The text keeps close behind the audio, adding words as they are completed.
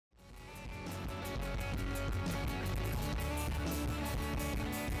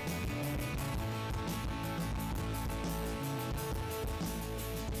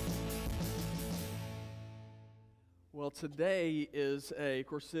Today is of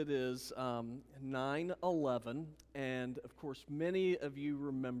course, it is 9/11, and of course, many of you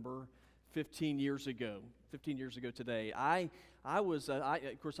remember 15 years ago. 15 years ago today, I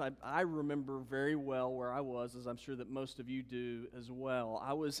remember very well where I was, as I'm sure that most of you do as well.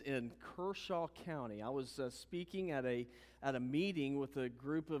 I was in Kershaw County. I was speaking at a meeting with a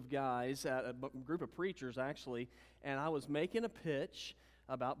group of guys, at a group of preachers actually, and I was making a pitch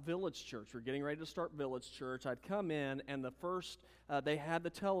about Village Church. We're getting ready to start Village Church. I'd come in, and they had the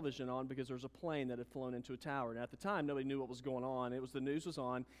television on because there was a plane that had flown into a tower. And at the time, nobody knew what was going on. The news was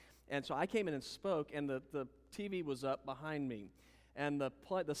on. And so I came in and spoke, and the TV was up behind me. And the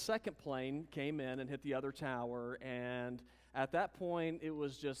second plane came in and hit the other tower. And at that point, that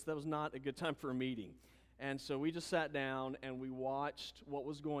was not a good time for a meeting. And so we just sat down and we watched what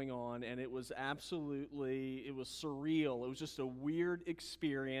was going on, and it was surreal. It was just a weird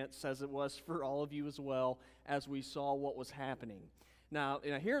experience, as it was for all of you as well, as we saw what was happening. Now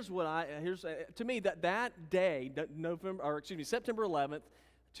to me, that day, September 11th,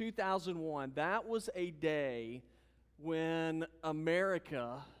 2001, that was a day when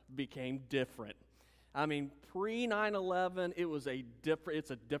America became different. I mean, pre-9/11,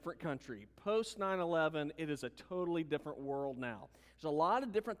 it's a different country. Post-9/11, it is a totally different world now. There's a lot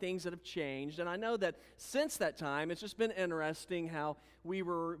of different things that have changed, and I know that since that time, it's just been interesting how we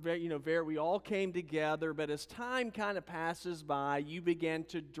all came together, but as time kind of passes by, you begin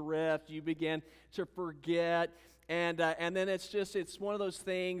to drift, you begin to forget, and then it's one of those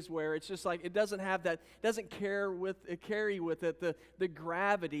things where it's just like it doesn't carry with it the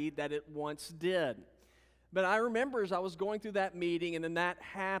gravity that it once did. But I remember as I was going through that meeting and then that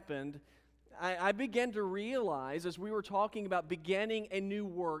happened, I began to realize as we were talking about beginning a new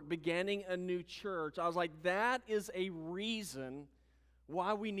work, beginning a new church, I was like, that is a reason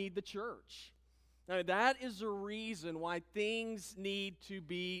why we need the church. Now, that is a reason why things need to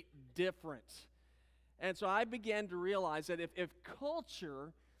be different. And so I began to realize that if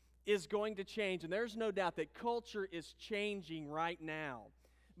culture is going to change, and there's no doubt that culture is changing right now,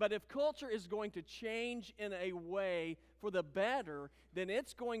 but if culture is going to change in a way for the better, then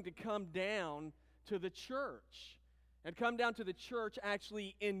it's going to come down to the church. And come down to the church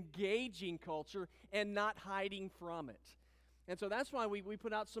actually engaging culture and not hiding from it. And so that's why we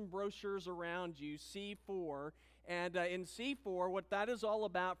put out some brochures around you, C4. And in C4, what that is all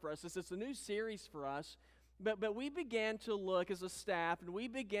about for us is it's a new series for us. But we began to look as a staff, and we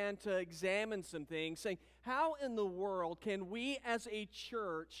began to examine some things, saying, how in the world can we as a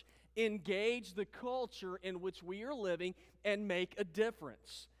church engage the culture in which we are living and make a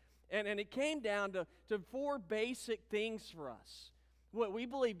difference? And it came down to four basic things for us. What we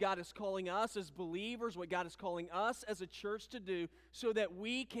believe God is calling us as believers, what God is calling us as a church to do, so that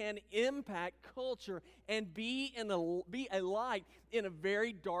we can impact culture and be a light in a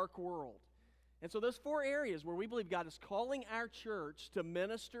very dark world. And so those four areas where we believe God is calling our church to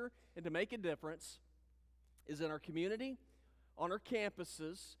minister and to make a difference is in our community, on our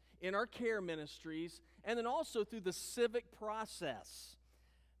campuses, in our care ministries, and then also through the civic process.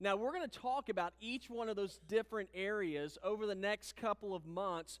 Now, we're going to talk about each one of those different areas over the next couple of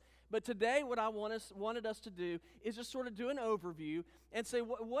months, but today what I wanted us to do is just sort of do an overview and say,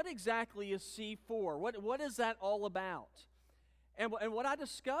 what exactly is C4? What is that all about? And what I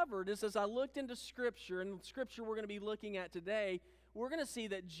discovered is as I looked into Scripture, and the Scripture we're going to be looking at today, we're going to see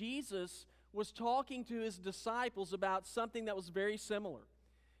that Jesus was talking to his disciples about something that was very similar.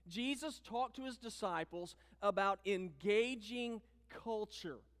 Jesus talked to his disciples about engaging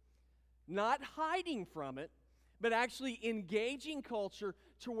culture, not hiding from it, but actually engaging culture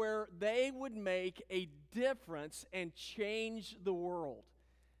to where they would make a difference and change the world.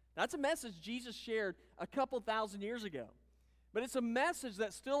 That's a message Jesus shared a couple thousand years ago. But it's a message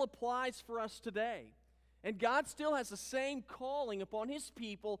that still applies for us today. And God still has the same calling upon his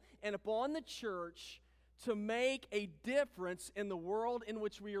people and upon the church to make a difference in the world in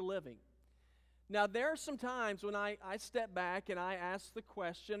which we are living. Now, there are some times when I step back and I ask the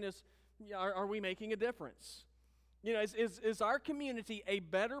question, are we making a difference? You know, is our community a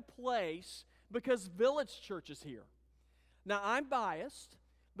better place because Village Church is here? Now, I'm biased,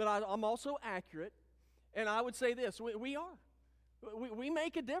 but I'm also accurate, and I would say this, we are. We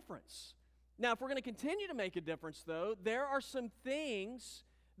make a difference. Now, if we're going to continue to make a difference, though, there are some things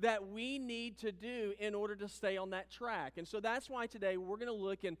that we need to do in order to stay on that track. And so that's why today we're going to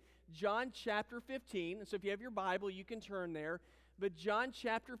look in John chapter 15. And so if you have your Bible, you can turn there. But John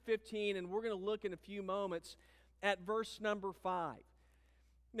chapter 15, and we're going to look in a few moments at verse number 5.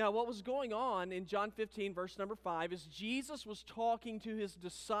 Now, what was going on in John 15, verse number 5, is Jesus was talking to his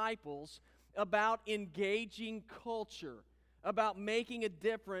disciples about engaging culture, about making a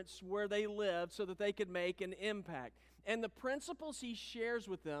difference where they live so that they could make an impact. And the principles he shares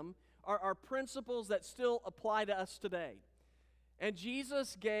with them are principles that still apply to us today. And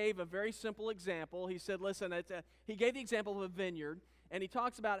Jesus gave a very simple example. He said, listen, he gave the example of a vineyard, and he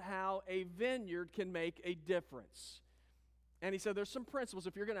talks about how a vineyard can make a difference. And he said there's some principles.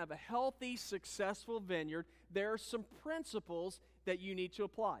 If you're going to have a healthy, successful vineyard, there are some principles that you need to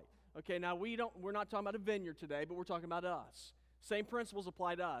apply. Okay, now we're not talking about a vineyard today, but we're talking about us. Same principles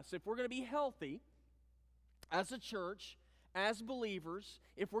apply to us. If we're going to be healthy as a church, as believers,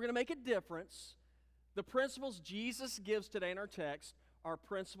 if we're going to make a difference, the principles Jesus gives today in our text are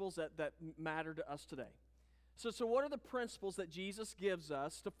principles that matter to us today. So what are the principles that Jesus gives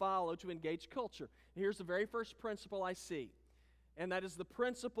us to follow to engage culture? Here's the very first principle I see, and that is the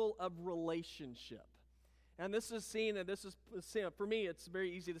principle of relationship. And this is seen, for me, it's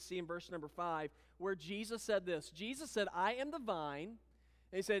very easy to see in verse number 5, where Jesus said this. Jesus said, I am the vine,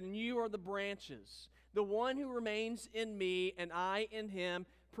 and he said, and you are the branches. The one who remains in me and I in him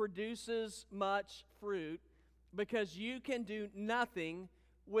produces much fruit, because you can do nothing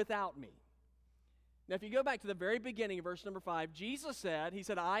without me. Now, if you go back to the very beginning of verse number 5, Jesus said, he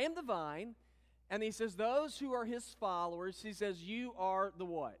said, I am the vine, and he says, those who are his followers, he says, you are the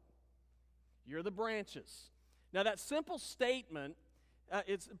what? You're the branches. Now, that simple statement,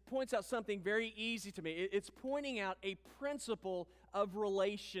 it points out something very easy to me. It's pointing out a principle of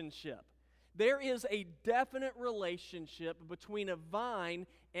relationship. There is a definite relationship between a vine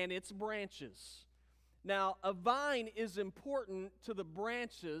and its branches. Now, a vine is important to the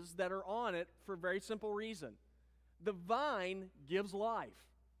branches that are on it for a very simple reason. The vine gives life,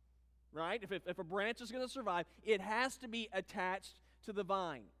 right? If a branch is going to survive, it has to be attached to the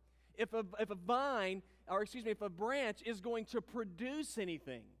vine. If a branch is going to produce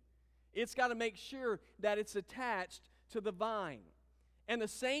anything, it's got to make sure that it's attached to the vine. And the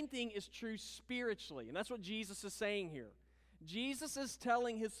same thing is true spiritually, and that's what Jesus is saying here. Jesus is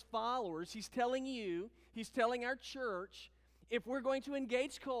telling his followers, he's telling you, he's telling our church, if we're going to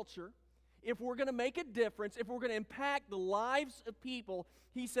engage culture, if we're going to make a difference, if we're going to impact the lives of people,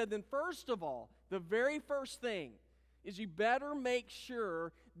 he said, then first of all, the very first thing is you better make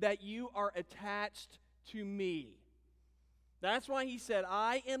sure that you are attached to me. That's why he said,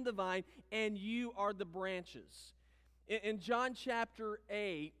 I am the vine and you are the branches. In John chapter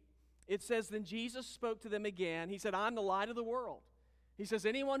 8, it says, then Jesus spoke to them again. He said, I'm the light of the world. He says,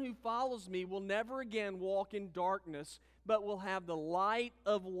 anyone who follows me will never again walk in darkness, but will have the light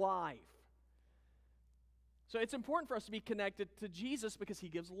of life. So it's important for us to be connected to Jesus because he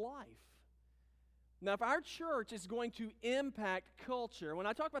gives life. Now, if our church is going to impact culture, when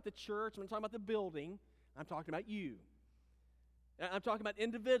I talk about the church, when I'm talking about the building, I'm talking about you. I'm talking about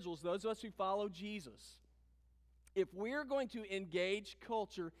individuals, those of us who follow Jesus. If we're going to engage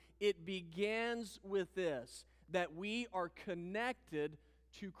culture, it begins with this, that we are connected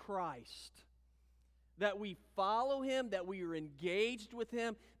to Christ. That we follow him, that we are engaged with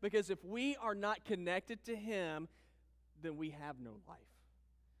him, because if we are not connected to him, then we have no life.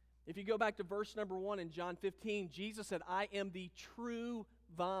 If you go back to verse number 1 in John 15, Jesus said, I am the true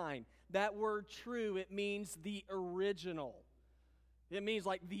vine. That word true, it means the original. It means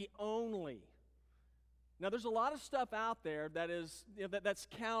like the only. Now, there's a lot of stuff out there that is, that's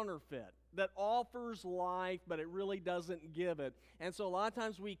counterfeit, that offers life, but it really doesn't give it. And so a lot of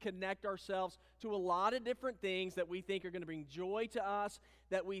times we connect ourselves to a lot of different things that we think are going to bring joy to us,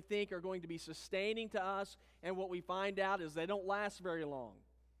 that we think are going to be sustaining to us, and what we find out is they don't last very long.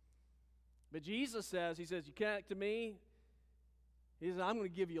 But Jesus says, he says, you connect to me, he says, I'm going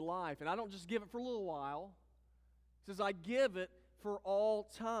to give you life. And I don't just give it for a little while. He says, I give it for all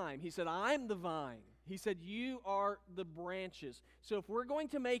time. He said, I'm the vine. He said, you are the branches. So if we're going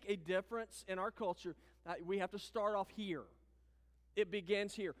to make a difference in our culture, we have to start off here. It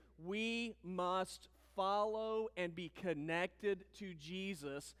begins here. We must follow and be connected to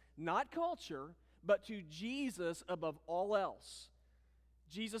Jesus, not culture, but to Jesus above all else.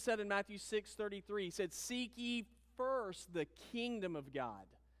 Jesus said in Matthew 6:33, he said, seek ye first the kingdom of God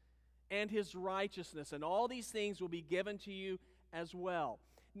and his righteousness, and all these things will be given to you as well.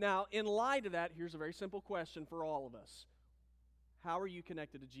 Now, in light of that, here's a very simple question for all of us. How are you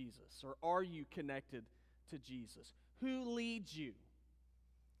connected to Jesus? Or are you connected to Jesus? Who leads you?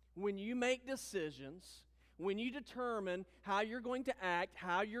 When you make decisions, when you determine how you're going to act,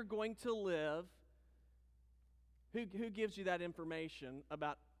 how you're going to live, who gives you that information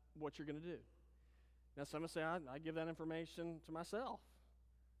about what you're going to do? Now, some will say, I give that information to myself.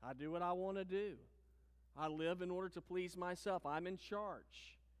 I do what I want to do. I live in order to please myself. I'm in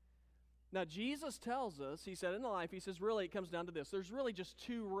charge. Now, Jesus tells us, he said in life, he says, really, it comes down to this. There's really just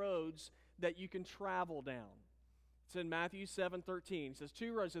two roads that you can travel down. It's in Matthew 7:13. He says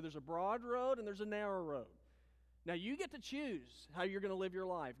two roads. So there's a broad road and there's a narrow road. Now, you get to choose how you're going to live your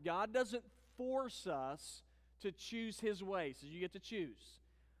life. God doesn't force us to choose his way. So you get to choose.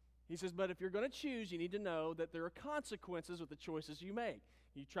 He says, but if you're going to choose, you need to know that there are consequences with the choices you make.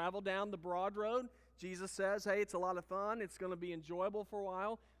 You travel down the broad road. Jesus says, hey, it's a lot of fun. It's going to be enjoyable for a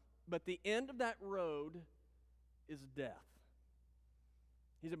while. But the end of that road is death.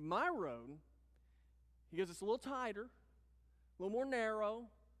 He said, my road, he goes, it's a little tighter, a little more narrow.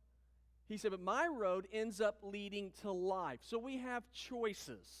 He said, but my road ends up leading to life. So we have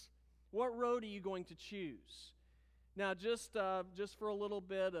choices. What road are you going to choose? Now, just for a little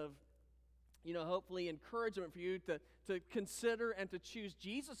bit of, hopefully encouragement for you to consider and to choose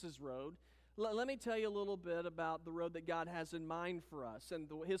Jesus' road, let me tell you a little bit about the road that God has in mind for us and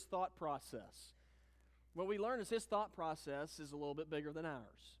his thought process. What we learn is his thought process is a little bit bigger than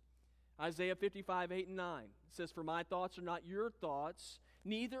ours. Isaiah 55:8-9 says, for my thoughts are not your thoughts,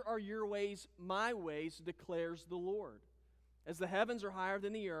 neither are your ways my ways, declares the Lord. As the heavens are higher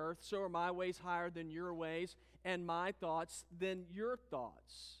than the earth, so are my ways higher than your ways, and my thoughts than your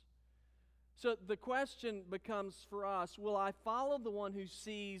thoughts. So the question becomes for us, will I follow the one who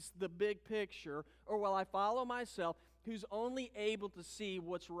sees the big picture, or will I follow myself who's only able to see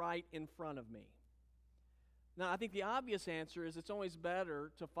what's right in front of me? Now, I think the obvious answer is it's always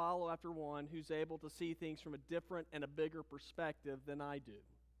better to follow after one who's able to see things from a different and a bigger perspective than I do.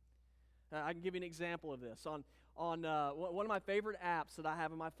 I can give you an example of this. On one of my favorite apps that I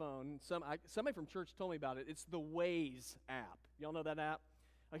have on my phone, somebody from church told me about it. It's the Waze app. Y'all know that app?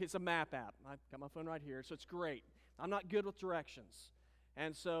 Okay, it's a map app. I've got my phone right here, so it's great. I'm not good with directions.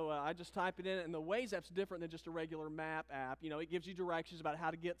 And so I just type it in, and the Waze app's different than just a regular map app. It gives you directions about how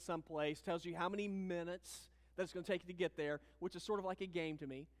to get someplace, tells you how many minutes that it's going to take you to get there, which is sort of like a game to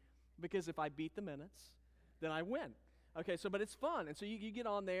me, because if I beat the minutes, then I win. Okay, but it's fun, and so you get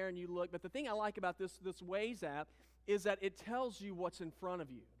on there and you look. But the thing I like about this Waze app is that it tells you what's in front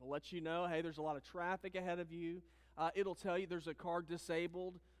of you. It'll let you know, hey, there's a lot of traffic ahead of you. It'll tell you there's a car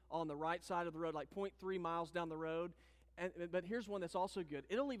disabled on the right side of the road, like 0.3 miles down the road. But here's one that's also good.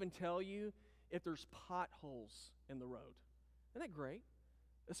 It'll even tell you if there's potholes in the road. Isn't that great?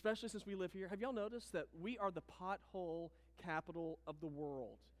 Especially since we live here. Have y'all noticed that we are the pothole capital of the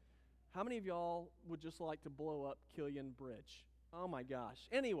world? How many of y'all would just like to blow up Killian Bridge? Oh my gosh.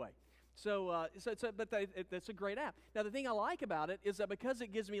 Anyway, that's a great app. Now the thing I like about it is that because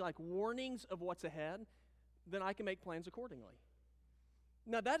it gives me like warnings of what's ahead, then I can make plans accordingly.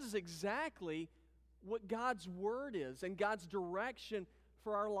 Now that is exactly what God's word is and God's direction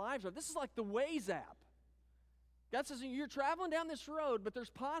for our lives are. This is like the Waze app. God says you're traveling down this road, but there's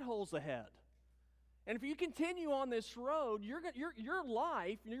potholes ahead. And if you continue on this road, your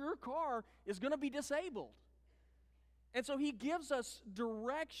life, your car is going to be disabled. And so he gives us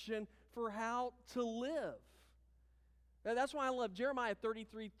direction for how to live. Now, that's why I love Jeremiah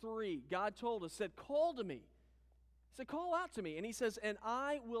 33:3. God told us, said, call to me. He said, call out to me. And he says, and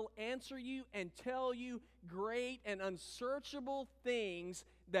I will answer you and tell you great and unsearchable things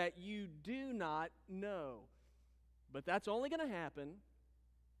that you do not know. But that's only going to happen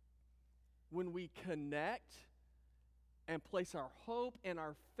when we connect and place our hope and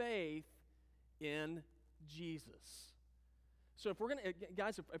our faith in Jesus. So if we're going to,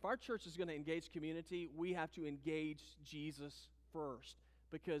 guys, if our church is going to engage community, we have to engage Jesus first,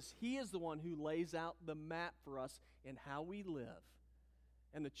 because he is the one who lays out the map for us in how we live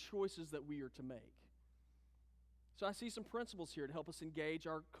and the choices that we are to make. So I see some principles here to help us engage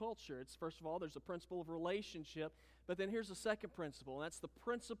our culture. It's, first of all, there's the principle of relationship, but then here's the second principle, and that's the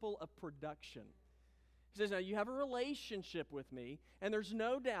principle of production. He says, now you have a relationship with me, and there's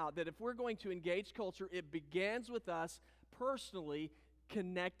no doubt that if we're going to engage culture, it begins with us personally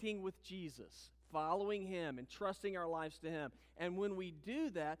connecting with Jesus, following him, and trusting our lives to him. And when we do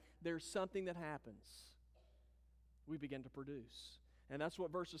that, there's something that happens. We begin to produce. And that's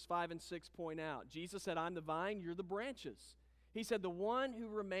what verses 5 and 6 point out. Jesus said, I'm the vine, you're the branches. He said, the one who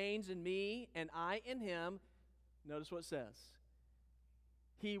remains in me and I in him, notice what it says,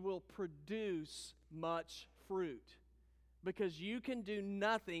 he will produce much fruit, because you can do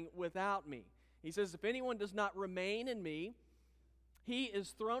nothing without me. He says, if anyone does not remain in me, he is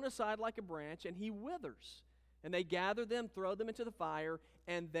thrown aside like a branch and he withers. And they gather them, throw them into the fire,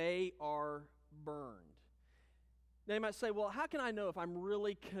 and they are burned. Now you might say, well, how can I know if I'm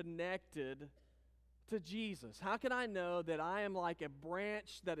really connected to Jesus? How can I know that I am like a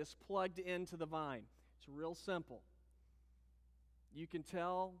branch that is plugged into the vine? It's real simple. You can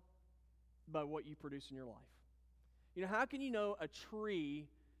tell by what you produce in your life. You know, how can you know a tree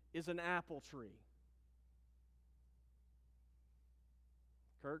is an apple tree?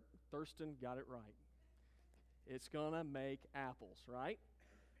 Kurt Thurston got it right. It's going to make apples, right?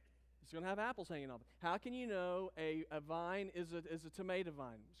 It's going to have apples hanging off it. How can you know a vine is a tomato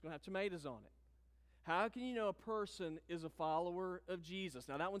vine? It's going to have tomatoes on it. How can you know a person is a follower of Jesus?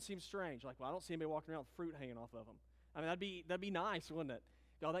 Now, that one seems strange. Like, well, I don't see anybody walking around with fruit hanging off of them. I mean, that'd be nice, wouldn't it?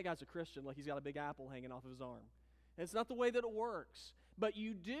 Oh, that guy's a Christian. Like, he's got a big apple hanging off of his arm. And it's not the way that it works. But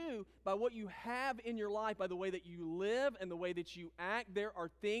you do, by what you have in your life, by the way that you live and the way that you act, there are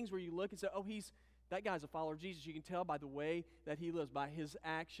things where you look and say, oh, that guy's a follower of Jesus. You can tell by the way that he lives, by his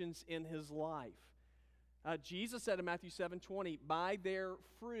actions in his life. Jesus said in Matthew 7:20, by their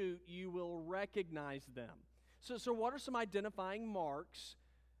fruit you will recognize them. So what are some identifying marks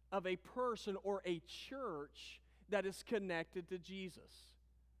of a person or a church that is connected to Jesus?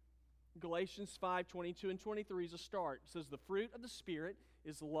 Galatians 5:22 and 23 is a start. It says, the fruit of the Spirit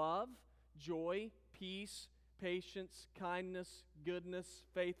is love, joy, peace, patience, kindness, goodness,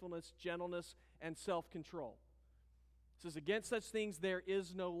 faithfulness, gentleness, and self-control. It says, against such things there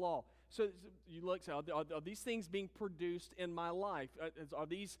is no law. So you look, are these things being produced in my life? Are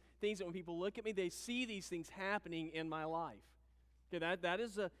these things that when people look at me, they see these things happening in my life? Okay, that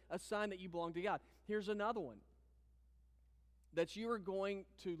is a sign that you belong to God. Here's another one. That you are going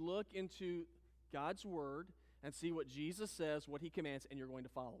to look into God's Word and see what Jesus says, what He commands, and you're going to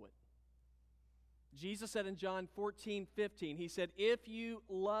follow it. Jesus said in John 14:15, He said, if you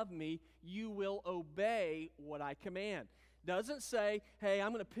love me, you will obey what I command. Doesn't say, hey,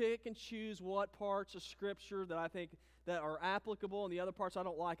 I'm going to pick and choose what parts of Scripture that I think that are applicable and the other parts I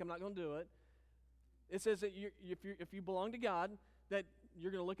don't like, I'm not going to do it. It says that if you belong to God, that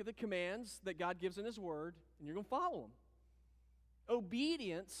you're going to look at the commands that God gives in His Word, and you're going to follow them.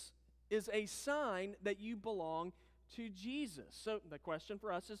 Obedience is a sign that you belong to Jesus. So the question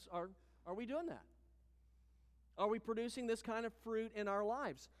for us is, are we doing that? Are we producing this kind of fruit in our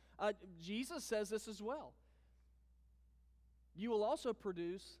lives? Jesus says this as well. You will also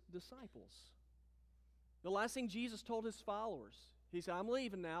produce disciples. The last thing Jesus told His followers, He said, I'm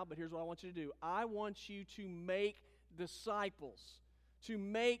leaving now, but here's what I want you to do. I want you to make disciples, to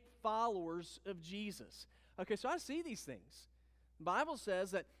make followers of Jesus. Okay, so I see these things. The Bible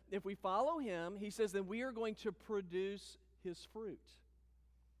says that if we follow Him, He says that we are going to produce His fruit.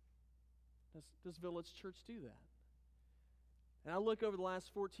 Does Village Church do that? And I look over the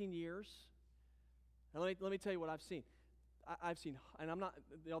last 14 years, and let me tell you what I've seen. I've seen, and I'm not,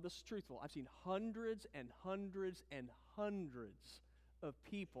 this is truthful, I've seen hundreds and hundreds and hundreds of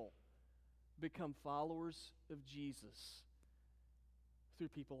people become followers of Jesus through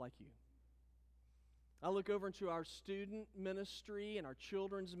people like you. I look over into our student ministry and our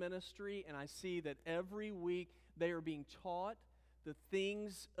children's ministry, and I see that every week they are being taught the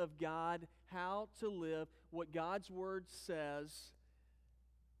things of God, how to live, what God's Word says.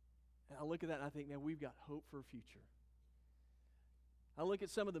 And I look at that and I think, man, we've got hope for a future. I look at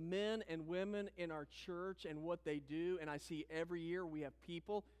some of the men and women in our church and what they do, and I see every year we have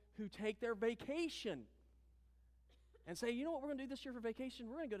people who take their vacation and say, you know what we're going to do this year for vacation?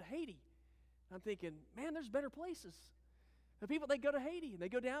 We're going to go to Haiti. I'm thinking, man, there's better places. The people, they go to Haiti, and they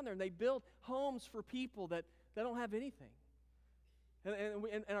go down there, and they build homes for people that don't have anything.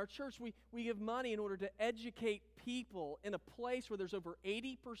 And our church, we give money in order to educate people in a place where there's over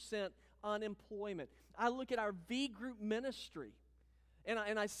 80% unemployment. I look at our V group ministry, and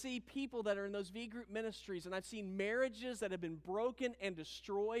I see people that are in those V group ministries, and I've seen marriages that have been broken and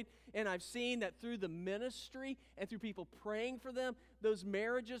destroyed, and I've seen that through the ministry and through people praying for them, those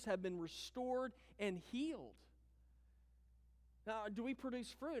marriages have been restored and healed. Now, do we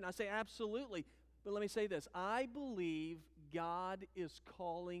produce fruit? And I say absolutely. But let me say this. I believe God is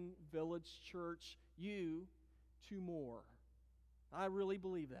calling Village Church you to more. I really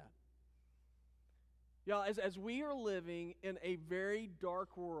believe that. Y'all, as we are living in a very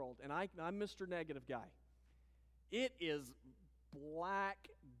dark world, and I'm Mr. Negative guy, it is black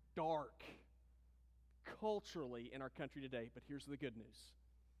dark culturally in our country today, but here's the good news.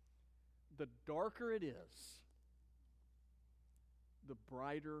 The darker it is, the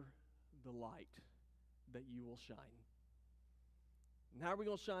brighter the light that you will shine. And how are we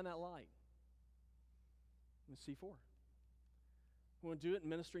going to shine that light? In C4. We want to do it in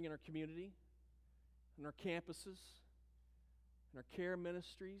ministering in our community, in our campuses, in our care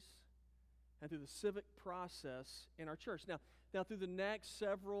ministries, and through the civic process in our church. Now through the next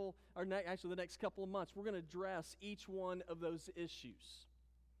the next couple of months, we're going to address each one of those issues.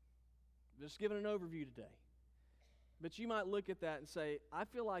 Just giving an overview today. But you might look at that and say, I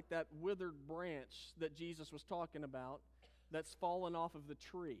feel like that withered branch that Jesus was talking about that's fallen off of the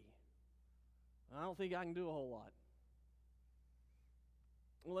tree. I don't think I can do a whole lot.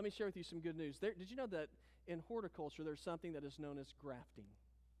 Well, let me share with you some good news. Did you know that in horticulture there's something that is known as grafting?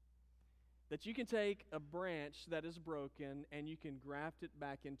 That you can take a branch that is broken and you can graft it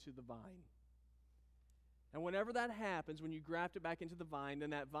back into the vine. And whenever that happens, when you graft it back into the vine,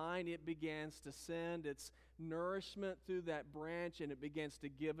 then that vine, it begins to send its nourishment through that branch and it begins to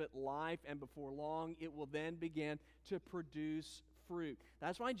give it life, and before long, it will then begin to produce fruit.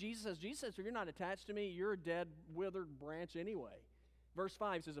 That's why Jesus says, if you're not attached to me, you're a dead, withered branch anyway. Verse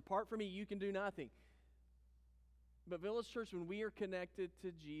 5 says, apart from me, you can do nothing. But Village Church, when we are connected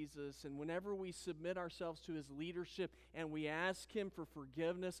to Jesus and whenever we submit ourselves to His leadership and we ask Him for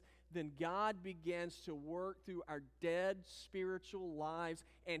forgiveness, then God begins to work through our dead spiritual lives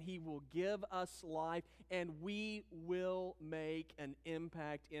and He will give us life and we will make an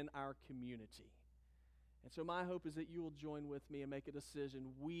impact in our community. And so my hope is that you will join with me and make a decision.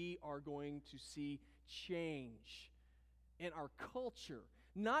 We are going to see change in our culture.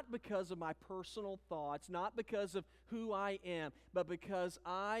 Not because of my personal thoughts, not because of who I am, but because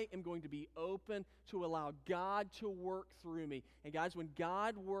I am going to be open to allow God to work through me. And guys, when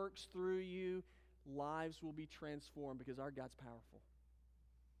God works through you, lives will be transformed because our God's powerful.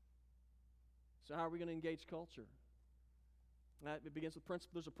 So how are we going to engage culture? It begins with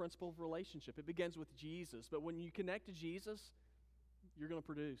principle. There's a principle of relationship. It begins with Jesus. But when you connect to Jesus, you're going to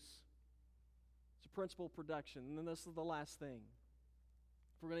produce. It's a principle of production. And then this is the last thing.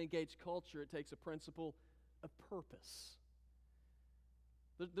 If we're going to engage culture, it takes a principle of purpose.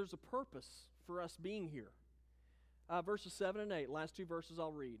 There's a purpose for us being here. Verses 7 and 8, last two verses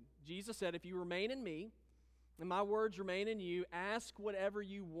I'll read. Jesus said, if you remain in me, and my words remain in you, ask whatever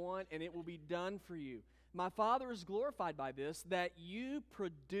you want, and it will be done for you. My Father is glorified by this, that you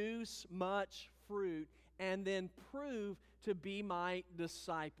produce much fruit, and then prove to be my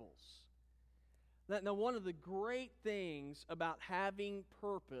disciples. Now, one of the great things about having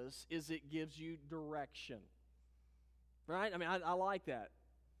purpose is it gives you direction. Right? I mean, I like that.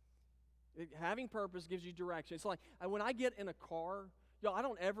 Having purpose gives you direction. It's like when I get in a car, I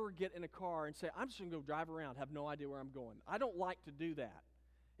don't ever get in a car and say, I'm just going to go drive around, have no idea where I'm going. I don't like to do that.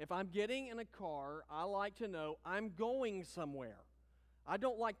 If I'm getting in a car, I like to know I'm going somewhere. I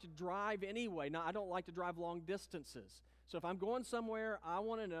don't like to drive anyway. Now, I don't like to drive long distances. So if I'm going somewhere, I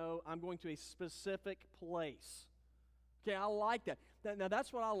want to know I'm going to a specific place. Okay, I like that. Now,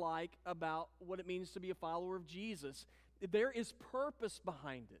 that's what I like about what it means to be a follower of Jesus. There is purpose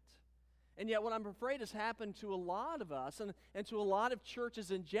behind it. And yet what I'm afraid has happened to a lot of us and to a lot of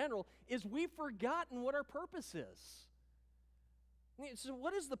churches in general is we've forgotten what our purpose is. So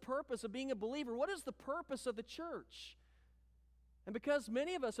what is the purpose of being a believer? What is the purpose of the church? And because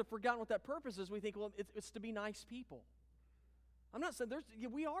many of us have forgotten what that purpose is, we think, well, it's to be nice people. I'm not saying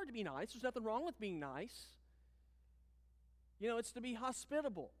we are to be nice. There's nothing wrong with being nice. It's to be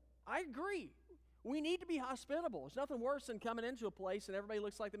hospitable. I agree. We need to be hospitable. There's nothing worse than coming into a place and everybody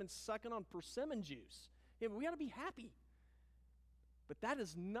looks like they've been sucking on persimmon juice. We got to be happy. But that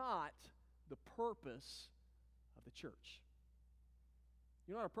is not the purpose of the church.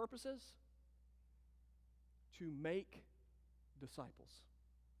 You know what our purpose is? To make disciples.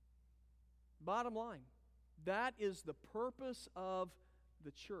 Bottom line. That is the purpose of the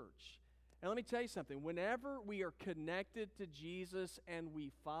church. And let me tell you something. Whenever we are connected to Jesus and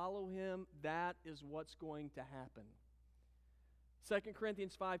we follow Him, that is what's going to happen. 2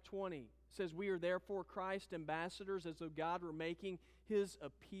 Corinthians 5:20 says, we are therefore Christ's ambassadors as though God were making His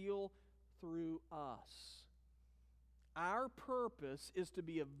appeal through us. Our purpose is to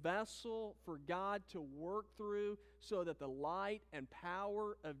be a vessel for God to work through so that the light and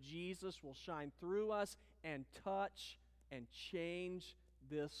power of Jesus will shine through us and touch and change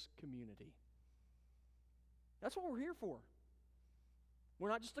this community. That's what we're here for. We're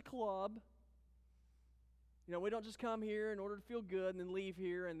not just a club. We don't just come here in order to feel good and then leave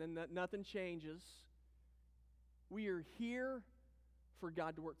here and then nothing changes. We are here for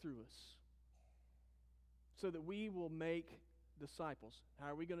God to work through us so that we will make disciples. How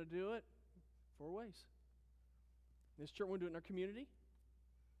are we going to do it? 4 ways. This church, we're going to do it in our community.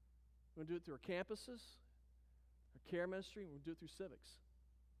 We're going to do it through our campuses, our care ministry, and we'll do it through civics.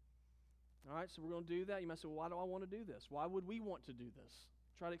 All right, so we're going to do that. You might say, well, why do I want to do this? Why would we want to do this?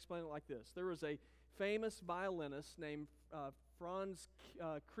 Try to explain it like this. There was a famous violinist named Franz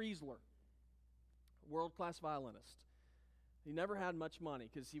Kreisler, world-class violinist. He never had much money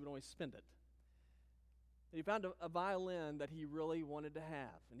because he would always spend it. And he found a violin that he really wanted to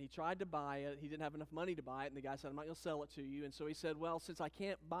have. And he tried to buy it. He didn't have enough money to buy it. And the guy said, I'm not going to sell it to you. And so he said, well, since I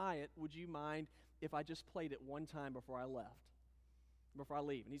can't buy it, would you mind if I just played it one time before I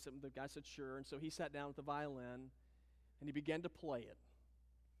leave? And the guy said, sure. And so he sat down with the violin, and he began to play it.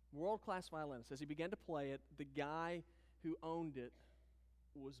 World-class violinist. As he began to play it, the guy who owned it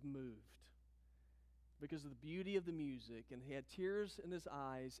was moved because of the beauty of the music, and he had tears in his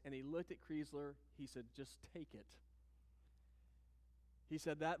eyes, and he looked at Kreisler. He said, just take it. He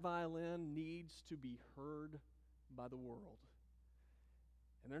said, that violin needs to be heard by the world.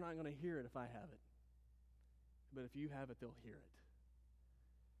 And they're not going to hear it if I have it. But if you have it, they'll hear it.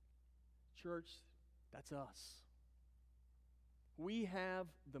 Church, that's us. We have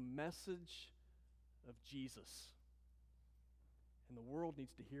the message of Jesus. And the world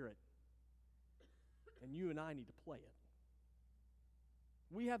needs to hear it. And you and I need to play it.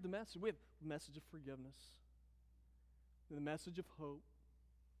 We have the message. We have the message of forgiveness, the message of hope.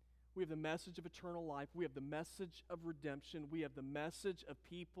 We have the message of eternal life. We have the message of redemption. We have the message of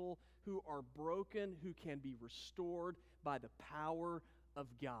people who are broken, who can be restored by the power of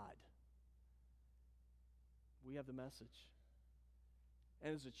God. We have the message.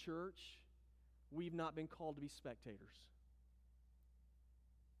 And as a church, we've not been called to be spectators.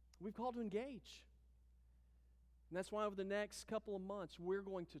 We've called to engage. And that's why over the next couple of months, we're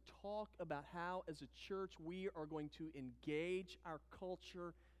going to talk about how, as a church, we are going to engage our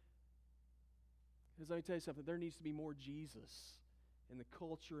culture. Because let me tell you something, there needs to be more Jesus in the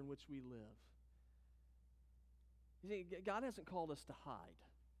culture in which we live. You see, God hasn't called us to hide.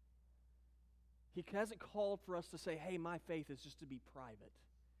 He hasn't called for us to say, hey, my faith is just to be private.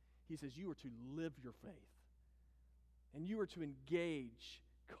 He says you are to live your faith. And you are to engage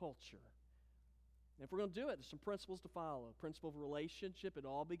culture. And if we're going to do it, there's some principles to follow. Principle of relationship, it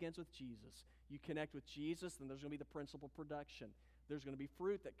all begins with Jesus. You connect with Jesus, then there's going to be the principle of production. There's going to be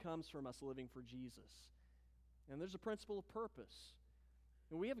fruit that comes from us living for Jesus. And there's a principle of purpose.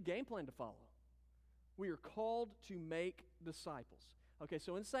 And we have a game plan to follow. We are called to make disciples. Okay,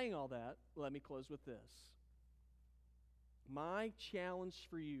 so in saying all that, let me close with this. My challenge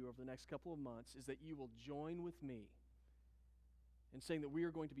for you over the next couple of months is that you will join with me in saying that we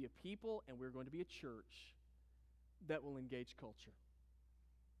are going to be a people and we're going to be a church that will engage culture.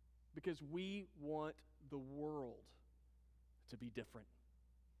 Because we want the world to be different.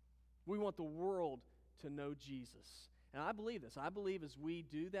 We want the world to know Jesus. And I believe this. I believe as we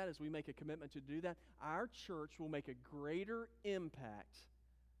do that, as we make a commitment to do that, our church will make a greater impact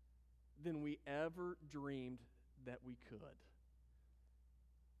than we ever dreamed that we could.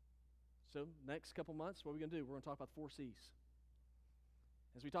 So, next couple months, what are we going to do? We're going to talk about the 4 C's.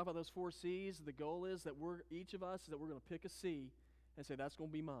 As we talk about those 4 C's, the goal is that each of us, that we're going to pick a C and say, that's going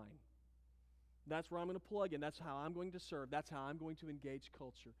to be mine. That's where I'm going to plug in. That's how I'm going to serve. That's how I'm going to engage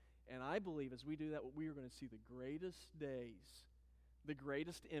culture. And I believe as we do that, we are going to see the greatest days, the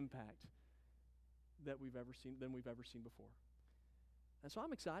greatest impact that we've ever seen before. And so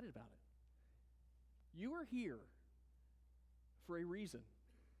I'm excited about it. You are here for a reason.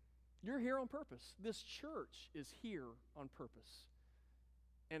 You're here on purpose. This church is here on purpose.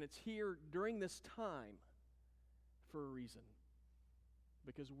 And it's here during this time for a reason.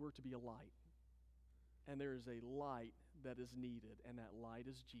 Because we're to be a light. And there is a light that is needed, and that light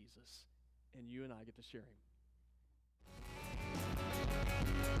is Jesus. And you and I get to share him.